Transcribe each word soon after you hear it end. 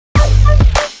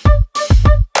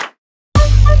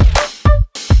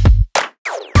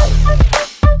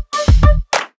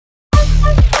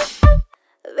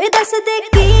दसदे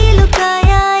की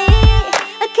लुकाया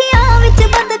अखियां विच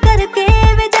बंद करके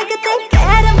वे जग ते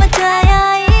कहर मचाया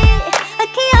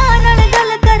अखियां नाल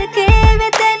गल करके वे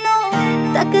तेनू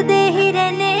तकदे ही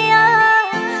रहने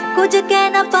कुछ कह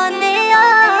ना पाने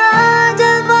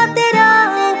जलवा तेरा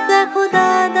फै खुदा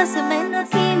दस मैनू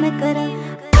की मैं करा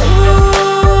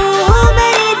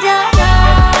मेरी जाना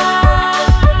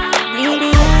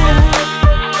मेरी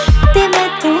ते मैं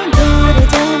तू दूर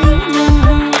जानी ना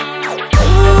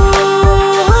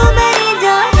मेरी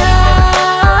जाना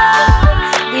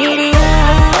मेरी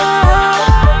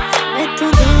मैं तू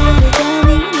दूर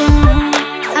जानी ना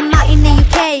I'm out in the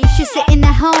UK, she's sitting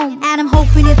at home and I'm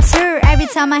hoping it's her every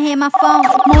time I hear my phone.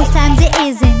 Most times it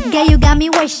isn't. Girl, you got me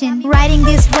wishing. Writing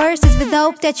these verses with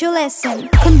hope that you listen.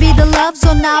 Couldn't be the love,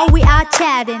 so now we are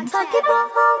chatting. Talking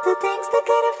about all the things that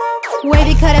could have happened. Where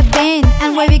we could have been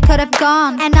and where we could have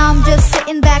gone. And now I'm just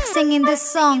sitting back singing this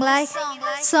song like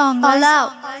all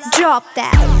out. Drop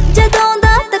that. Jadon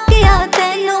da takiya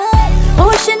tenu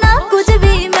hosh na kuch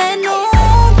bhi mainu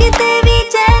kite bhi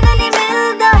chain nahi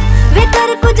milda ve kar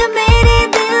kuch mere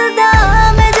dil da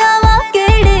main jawa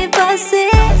kede paase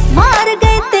मार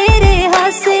गए तेरे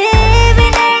हासे वे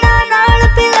नैना नाल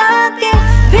पिला के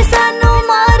वे सानू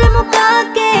मार मुका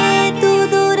के तू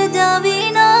दूर जावी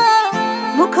ना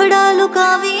मुखड़ा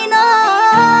लुकावी ना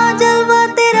जलवा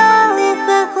तेरा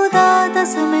फै खुदा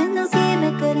दस मैनू की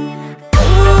मैं करा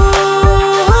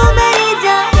मेरी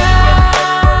जाना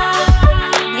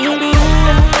मेरी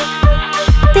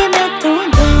ते मैं तू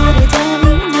दूर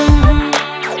जावी ना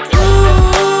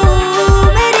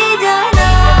मेरी जाना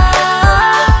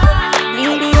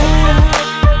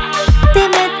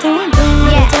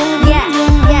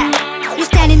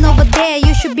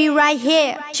be right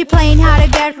here. She playing hard to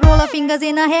get, roll her fingers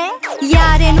in her hair.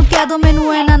 यार इनू कह दो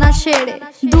मैनू इना ना छेड़े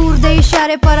दूर दे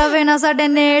इशारे पर आवे ना साडे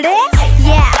नेड़े.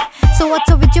 Yeah, so what's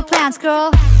up with your plans,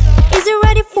 girl? Is it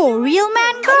ready for real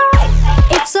man, girl?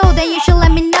 If so, then you should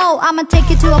let me know. I'ma take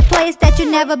you to a place that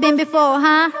you never been before,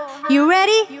 huh? You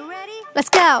ready?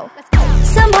 Let's go.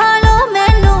 संभालो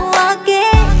मैनू आके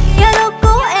या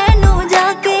रोको Inu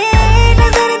जाके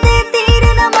नजर दे तीर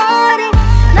न मारे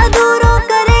ना दूरों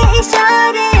करे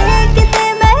इशारे किते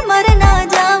मैं मर ना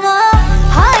जावा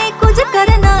हाय कुछ कर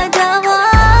ना जावा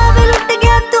वे लुट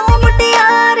गया तू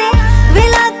मुटियारे वे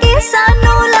लाके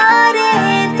सानू लारे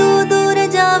तू दूर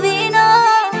जावी ना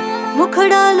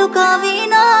मुखड़ा लुकावी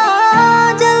ना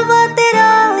जलवा तेरा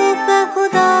फै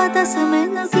खुदा दस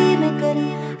मैनू की मैं करा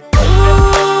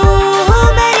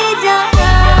मेरी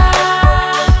जाना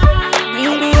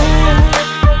मेरी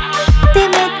ते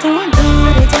मैं तू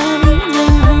दूर जावी ना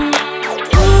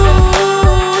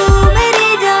मेरी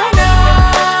जाना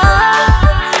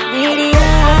मेरी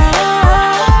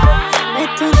मैं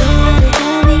तू दूर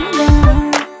जावी ना.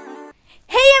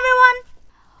 Hey everyone,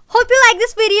 hope you like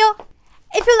this video.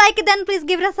 If you like it, then please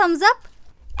give it a thumbs up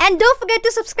and don't forget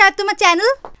to subscribe to my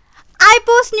channel. I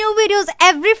post new videos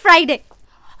every Friday.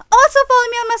 Also follow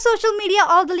me on my social media.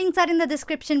 All the links are in the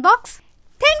description box.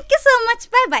 Thank you so much.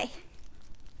 Bye bye.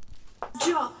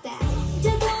 Drop that.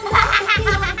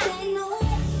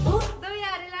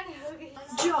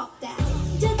 Drop that.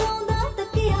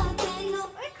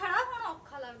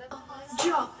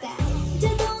 Drop that.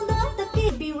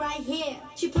 Be right here.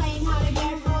 She playing hard to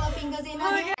get, roll her fingers in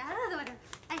her hair.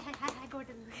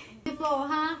 Before,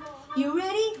 huh? You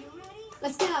ready?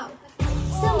 Let's go.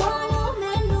 Smalo,